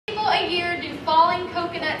What year do falling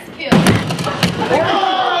coconuts kill?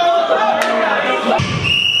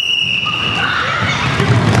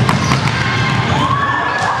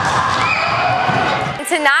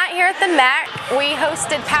 Tonight here at the MAC, we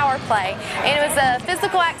hosted PowerPlay, and it was a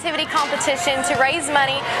physical activity competition to raise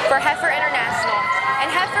money for Heifer International. And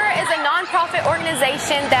Heifer is a nonprofit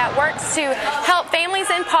organization that works to help families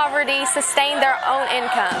in poverty sustain their own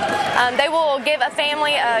income. They will give a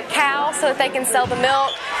family a cow so that they can sell the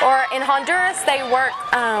milk, or in Honduras they work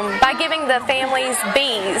by giving the families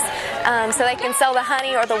bees so they can sell the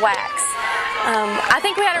honey or the wax. I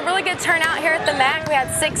think we had a really good turnout here at the MAC. We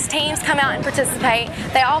had 6 teams come out and participate.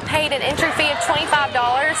 They all paid an entry fee of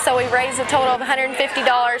 $25, so we raised a total of $150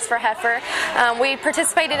 for Heifer. We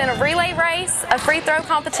participated in a relay race, a free throw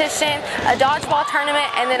competition, a dodgeball tournament,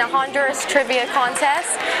 and then a Honduras trivia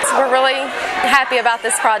contest. So we're really happy about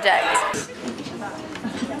this project.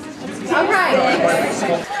 All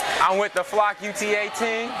right. I'm with the Flock UTA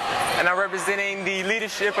team, and I'm representing the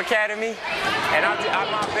Leadership Academy. And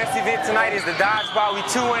my best event tonight is the dodgeball. We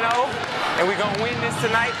 2-0, and we're gonna win this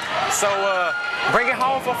tonight. So bring it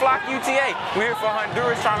home for Flock UTA. We're here for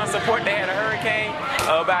Honduras, trying to support. They had a hurricane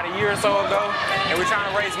about a year or so ago, and we're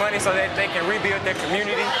trying to raise money so that they can rebuild their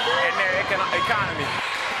community and their economy.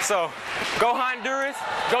 So go Honduras,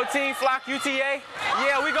 go Team Flock UTA.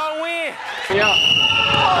 Yeah, we gonna win. Yeah.